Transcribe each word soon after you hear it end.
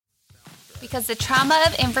because the trauma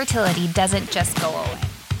of infertility doesn't just go away.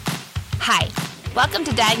 Hi, welcome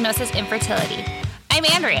to Diagnosis Infertility. I'm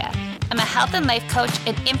Andrea. I'm a health and life coach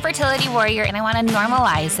and infertility warrior, and I want to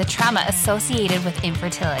normalize the trauma associated with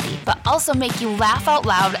infertility, but also make you laugh out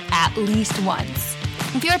loud at least once.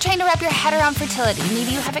 If you're trying to wrap your head around fertility,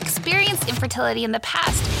 maybe you have experienced infertility in the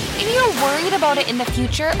past, maybe you're worried about it in the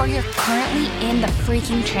future, or you're currently in the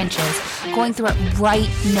freaking trenches, going through it right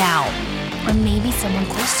now, or maybe someone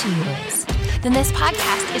close to you is, then this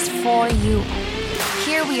podcast is for you.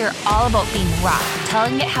 Here we are all about being raw,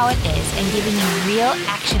 telling it how it is, and giving you real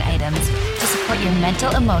action items to support your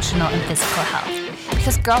mental, emotional, and physical health.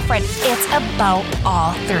 Because girlfriend, it's about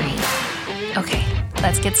all three. Okay,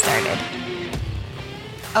 let's get started.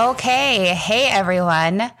 Okay, hey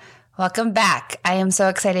everyone. Welcome back. I am so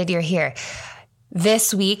excited you're here.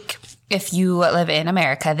 This week, if you live in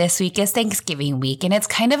America, this week is Thanksgiving week, and it's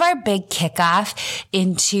kind of our big kickoff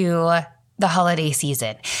into the holiday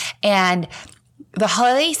season. And the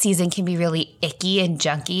holiday season can be really icky and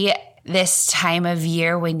junky this time of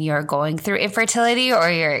year when you're going through infertility or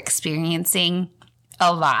you're experiencing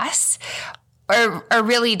a loss or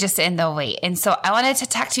really just in the wait. And so I wanted to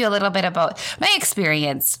talk to you a little bit about my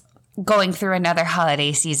experience going through another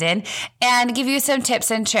holiday season and give you some tips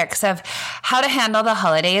and tricks of how to handle the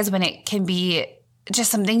holidays when it can be just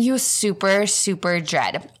something you super, super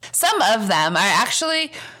dread. Some of them are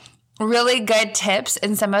actually really good tips,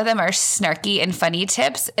 and some of them are snarky and funny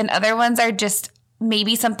tips, and other ones are just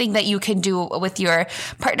maybe something that you can do with your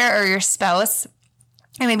partner or your spouse,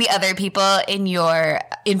 and maybe other people in your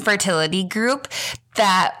infertility group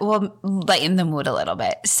that will lighten the mood a little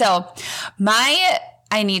bit. So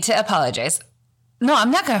I need to apologize. No, I'm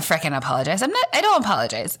not going to frickin' apologize. I don't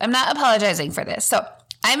apologize. I'm not apologizing for this. So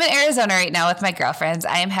I'm in Arizona right now with my girlfriends.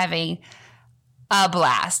 I am having a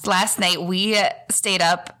blast. Last night we stayed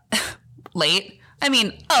up late.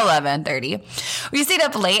 11:30. We stayed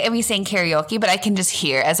up late and we sang karaoke, but I can just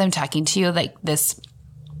hear as I'm talking to you like this.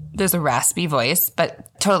 There's a raspy voice,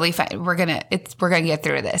 but totally fine. We're gonna get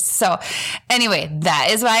through this. So anyway, that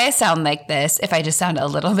is why I sound like this. If I just sound a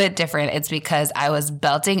little bit different, it's because I was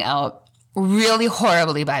belting out really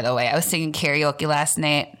horribly, by the way. I was singing karaoke last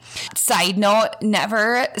night. Side note,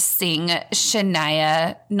 never sing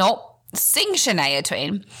Shania. Nope. Sing Shania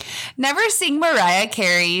Twain. Never sing Mariah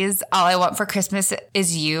Carey's All I Want for Christmas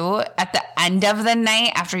Is You at the end of the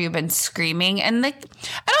night after you've been screaming. And I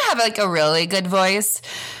don't have a really good voice.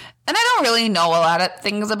 And I don't really know a lot of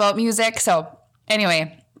things about music. So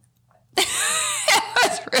anyway, it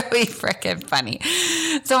was really freaking funny.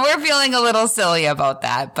 So we're feeling a little silly about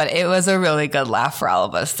that. But it was a really good laugh for all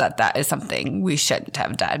of us that is something we shouldn't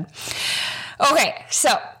have done. Okay,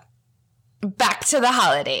 so back to the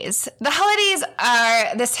holidays. The holidays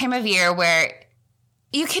are this time of year where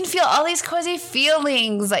you can feel all these cozy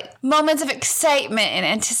feelings, like moments of excitement and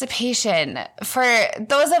anticipation. For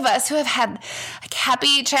those of us who have had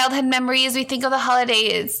happy childhood memories, we think of the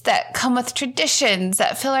holidays that come with traditions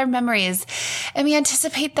that fill our memories. And we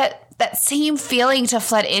anticipate that same feeling to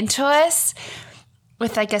flood into us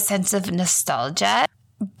with a sense of nostalgia.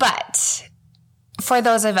 But for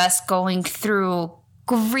those of us going through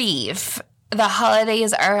grief, the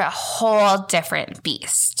holidays are a whole different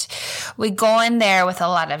beast. We go in there with a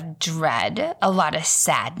lot of dread, a lot of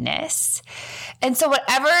sadness. And so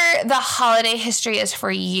whatever the holiday history is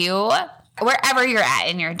for you, wherever you're at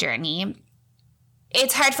in your journey,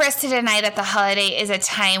 it's hard for us to deny that the holiday is a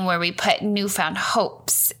time where we put newfound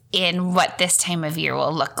hopes in what this time of year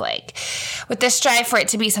will look like, with the strive for it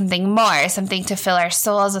to be something more, something to fill our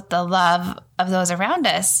souls with the love of those around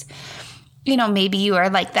us. Maybe you are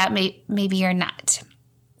like that, maybe you're not.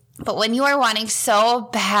 But when you are wanting so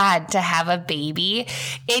bad to have a baby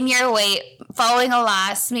in your wait, following a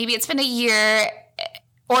loss, maybe it's been a year,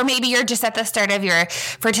 or maybe you're just at the start of your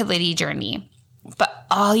fertility journey, but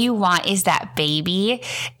all you want is that baby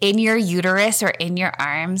in your uterus or in your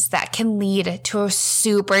arms, that can lead to a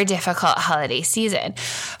super difficult holiday season.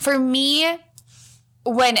 For me,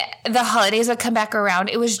 when the holidays would come back around,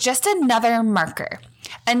 it was just another marker.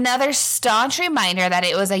 Another staunch reminder that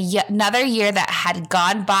it was another year that had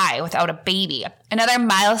gone by without a baby. Another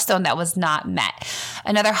milestone that was not met.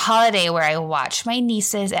 Another holiday where I watch my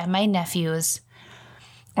nieces and my nephews,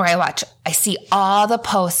 I see all the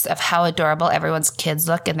posts of how adorable everyone's kids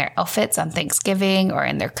look in their outfits on Thanksgiving or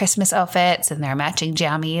in their Christmas outfits and their matching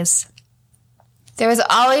jammies. There was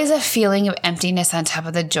always a feeling of emptiness on top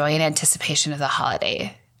of the joy and anticipation of the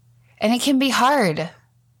holiday. And it can be hard.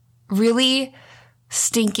 Really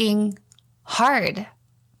stinking hard.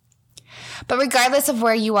 But regardless of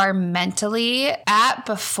where you are mentally at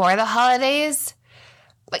before the holidays,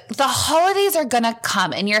 Like the holidays are going to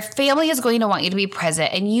come and your family is going to want you to be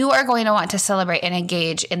present and you are going to want to celebrate and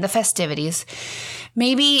engage in the festivities.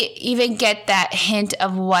 Maybe even get that hint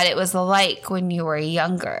of what it was like when you were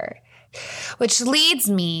younger, which leads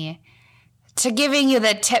me to giving you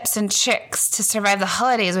the tips and tricks to survive the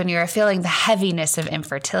holidays when you're feeling the heaviness of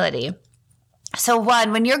infertility. So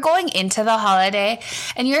one, when you're going into the holiday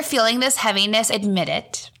and you're feeling this heaviness, admit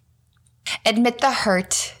it. Admit the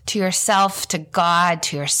hurt to yourself, to God,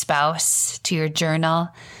 to your spouse, to your journal.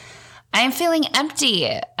 I am feeling empty.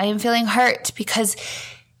 I am feeling hurt because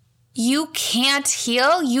you can't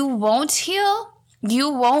heal. You won't heal. You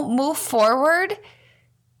won't move forward.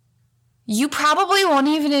 You probably won't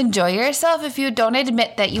even enjoy yourself if you don't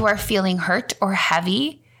admit that you are feeling hurt or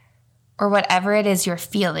heavy or whatever it is you're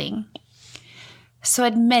feeling. So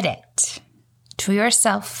admit it to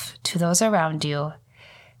yourself, to those around you.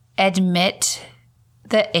 Admit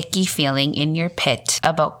the icky feeling in your pit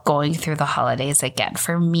about going through the holidays again.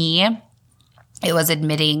 For me, it was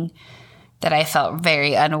admitting that I felt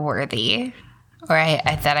very unworthy, or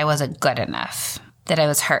I thought I wasn't good enough, that I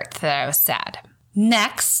was hurt, that I was sad.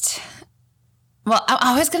 Next, well, I'm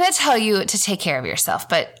always going to tell you to take care of yourself,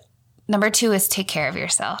 but number 2 is take care of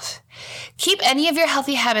yourself. Keep any of your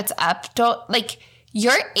healthy habits up.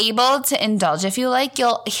 You're able to indulge if you like.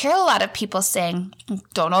 You'll hear a lot of people saying,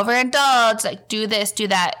 don't overindulge, do this, do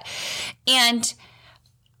that. And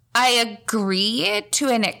I agree to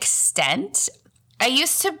an extent. I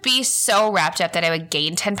used to be so wrapped up that I would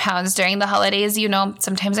gain 10 pounds during the holidays.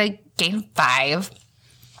 Sometimes I gain 5.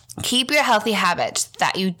 Keep your healthy habits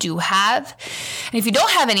that you do have. And if you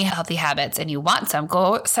don't have any healthy habits and you want some,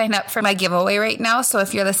 go sign up for my giveaway right now. So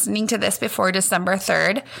if you're listening to this before December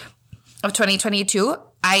 3rd, of 2022,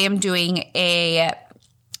 I am doing a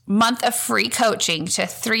month of free coaching to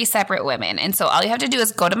 3 separate women. And so all you have to do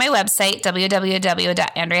is go to my website,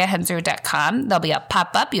 www.andreahensru.com. There'll be a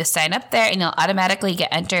pop-up. You sign up there and you'll automatically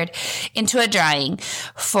get entered into a drawing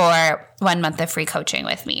for 1 month of free coaching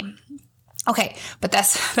with me. Okay, but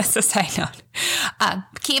that's a side note.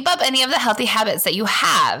 Keep up any of the healthy habits that you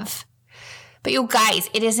have. But you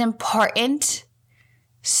guys, it is important,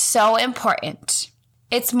 so important.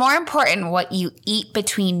 It's more important what you eat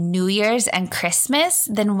between New Year's and Christmas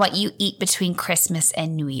than what you eat between Christmas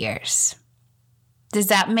and New Year's. Does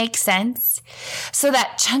that make sense? So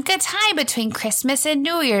that chunk of time between Christmas and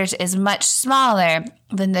New Year's is much smaller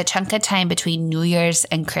than the chunk of time between New Year's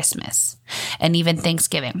and Christmas and even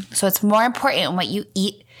Thanksgiving. So it's more important what you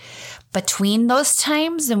eat between those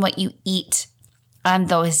times than what you eat on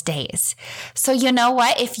those days. So you know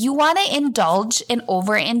what? If you want to indulge and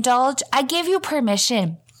overindulge, I give you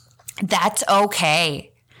permission. That's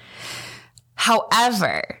okay.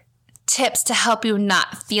 However, tips to help you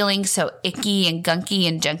not feeling so icky and gunky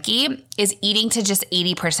and junky is eating to just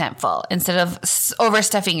 80% full instead of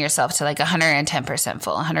overstuffing yourself to 110%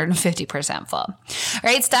 full, 150% full,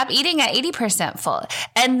 right? Stop eating at 80% full.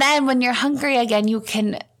 And then when you're hungry again, you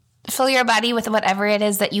can fill your body with whatever it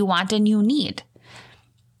is that you want and you need.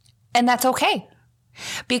 And that's okay.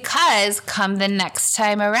 Because come the next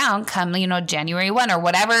time around, come, January 1 or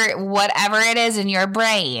whatever it is in your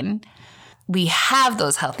brain, we have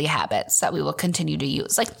those healthy habits that we will continue to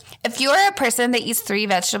use. If you're a person that eats 3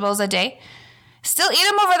 vegetables a day, still eat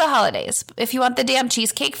them over the holidays. If you want the damn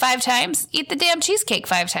cheesecake 5 times, eat the damn cheesecake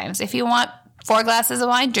 5 times. If you want 4 glasses of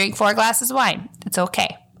wine, drink 4 glasses of wine. It's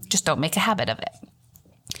okay. Just don't make a habit of it.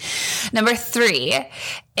 Number 3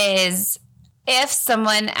 is, if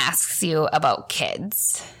someone asks you about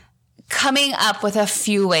kids, coming up with a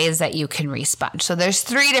few ways that you can respond. So there's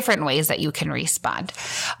 3 different ways that you can respond.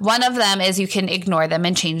 One of them is you can ignore them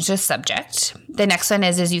and change the subject. The next one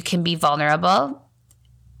is you can be vulnerable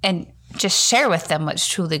and just share with them what's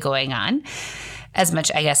truly going on as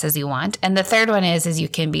much, I guess, as you want. And the third one is you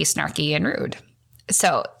can be snarky and rude.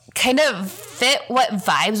 So kind of fit what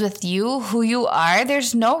vibes with you, who you are.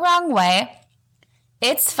 There's no wrong way.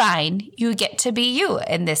 It's fine. You get to be you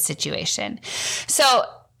in this situation. So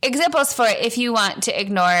examples for if you want to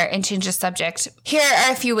ignore and change the subject. Here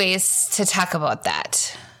are a few ways to talk about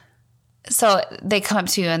that. So they come up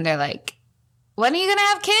to you and they're like, when are you going to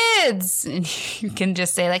have kids? And you can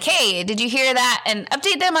just say hey, did you hear that? And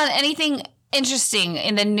update them on anything interesting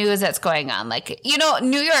in the news that's going on.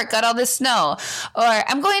 New York got all this snow, or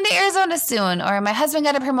I'm going to Arizona soon, or my husband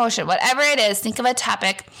got a promotion. Whatever it is, think of a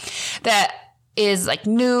topic that is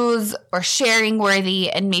news or sharing worthy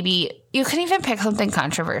and maybe you can even pick something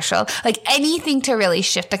controversial, like anything to really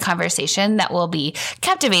shift the conversation that will be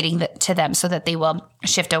captivating to them so that they will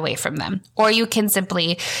shift away from them. Or you can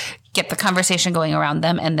simply get the conversation going around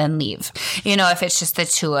them and then leave. If it's just the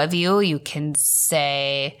two of you, you can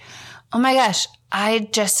say, oh my gosh, I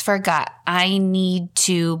just forgot. I need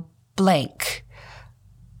to blank.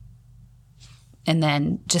 And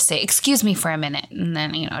then just say, excuse me for a minute. And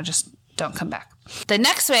then, just don't come back. The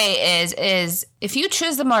next way is if you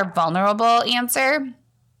choose the more vulnerable answer,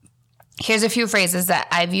 here's a few phrases that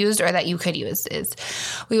I've used or that you could use is,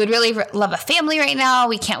 we would really love a family right now.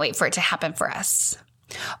 We can't wait for it to happen for us.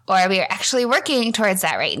 Or we are actually working towards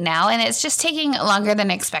that right now, and it's just taking longer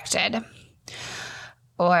than expected.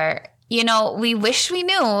 Or, we wish we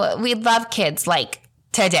knew we'd love kids like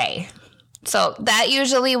today. So that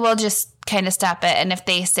usually will just kind of stop it. And if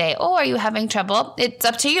they say, oh, are you having trouble? It's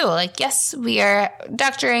up to you. Like, yes, we are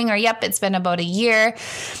doctoring, or yep, it's been about a year.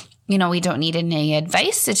 We don't need any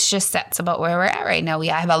advice. It's just that's about where we're at right now. I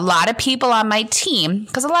have a lot of people on my team,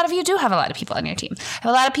 because a lot of you do have a lot of people on your team. I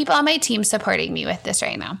have a lot of people on my team supporting me with this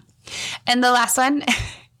right now. And the last one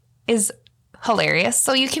is hilarious.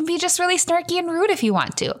 So you can be just really snarky and rude if you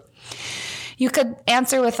want to. You could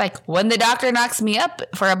answer with like, when the doctor knocks me up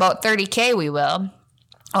for about 30K, we will.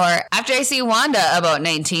 Or after I see Wanda about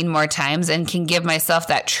 19 more times and can give myself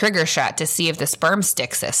that trigger shot to see if the sperm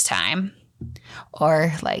sticks this time.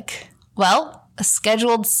 Or like, well,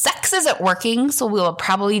 scheduled sex isn't working, so we will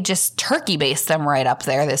probably just turkey base them right up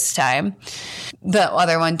there this time. The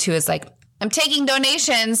other one too is like, I'm taking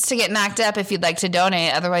donations to get knocked up if you'd like to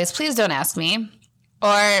donate. Otherwise, please don't ask me.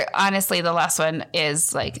 Or honestly, the last one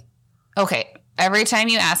is like, okay, every time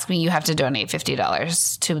you ask me, you have to donate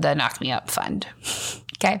 $50 to the Knock Me Up Fund.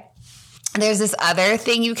 Okay. There's this other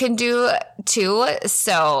thing you can do too.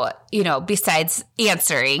 So, besides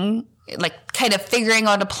answering, like kind of figuring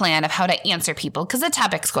out a plan of how to answer people, because the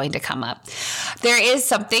topic's going to come up. There is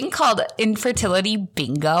something called infertility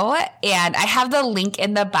bingo, and I have the link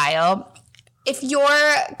in the bio. If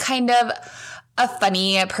you're kind of a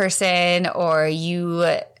funny person or if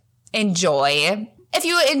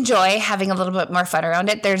you enjoy having a little bit more fun around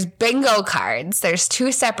it, there's bingo cards. There's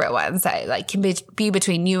 2 separate ones that can be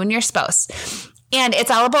between you and your spouse. And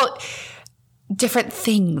it's all about different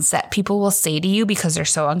things that people will say to you because they're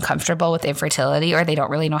so uncomfortable with infertility or they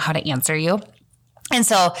don't really know how to answer you. And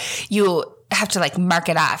so you have to like mark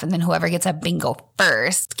it off, and then whoever gets a bingo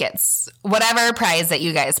first gets whatever prize that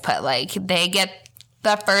you guys put. Like they get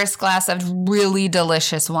the first glass of really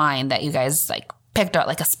delicious wine that you guys like picked out,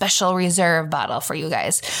 like a special reserve bottle for you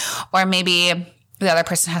guys. Or maybe the other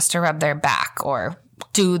person has to rub their back or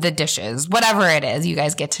do the dishes, whatever it is, you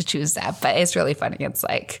guys get to choose that. But it's really funny. It's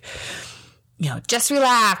like, just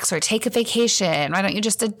relax or take a vacation. Why don't you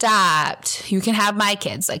just adopt? You can have my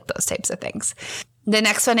kids, like those types of things. The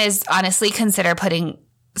next one is honestly consider putting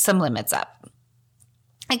some limits up.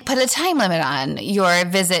 Like put a time limit on your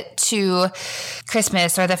visit to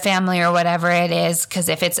Christmas or the family or whatever it is. Because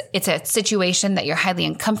if it's a situation that you're highly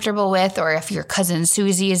uncomfortable with, or if your cousin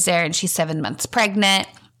Susie is there and she's 7 months pregnant,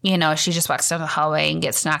 she just walks down the hallway and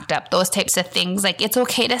gets knocked up. Those types of things. Like it's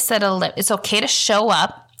okay to set a limit. It's okay to show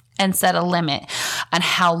up and set a limit on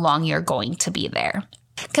how long you're going to be there.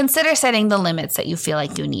 Consider setting the limits that you feel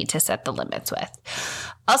like you need to set the limits with.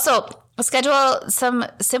 Also, schedule some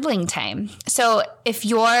sibling time. So if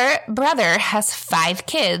your brother has 5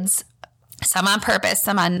 kids, some on purpose,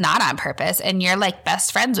 some not on purpose, and you're like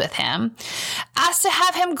best friends with him, ask to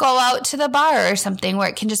have him go out to the bar or something where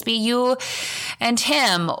it can just be you and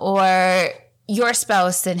him, or your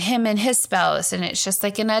spouse and him and his spouse, and it's just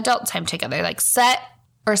like an adult time together. Like set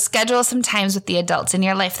or schedule some times with the adults in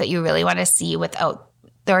your life that you really want to see without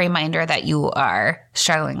the reminder that you are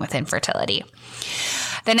struggling with infertility.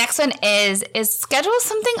 The next one is schedule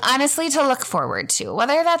something honestly to look forward to,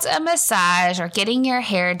 whether that's a massage or getting your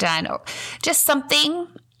hair done, or just something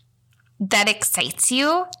that excites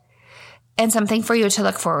you and something for you to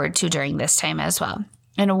look forward to during this time as well.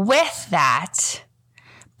 And with that,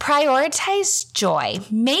 prioritize joy.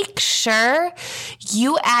 Make sure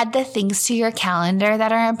you add the things to your calendar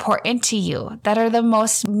that are important to you, that are the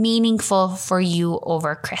most meaningful for you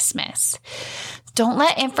over Christmas. Don't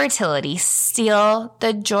let infertility steal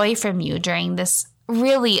the joy from you during this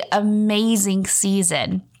really amazing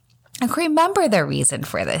season. And remember the reason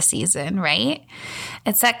for this season, right?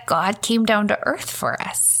 It's that God came down to earth for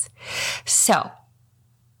us. So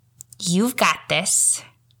you've got this.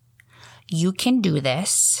 You can do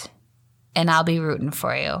this. And I'll be rooting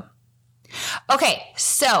for you. Okay,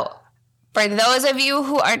 so for those of you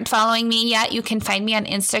who aren't following me yet, you can find me on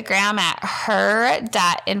Instagram at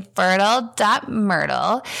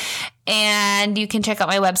her.infertile.myrtle. And you can check out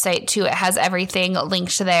my website too. It has everything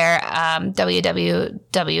linked there,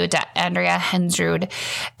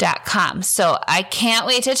 www.andreahensrud.com. So I can't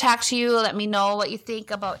wait to talk to you. Let me know what you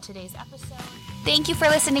think about today's episode. Thank you for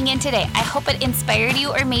listening in today. I hope it inspired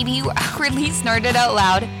you, or maybe you awkwardly snorted out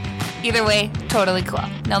loud. Either way, totally cool.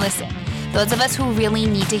 Now listen, those of us who really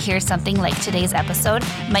need to hear something like today's episode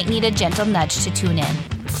might need a gentle nudge to tune in.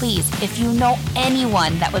 Please, if you know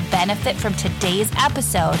anyone that would benefit from today's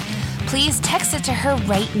episode, please text it to her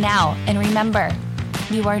right now. And remember,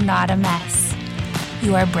 you are not a mess.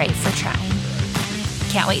 You are brave for trying.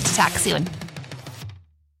 Can't wait to talk soon.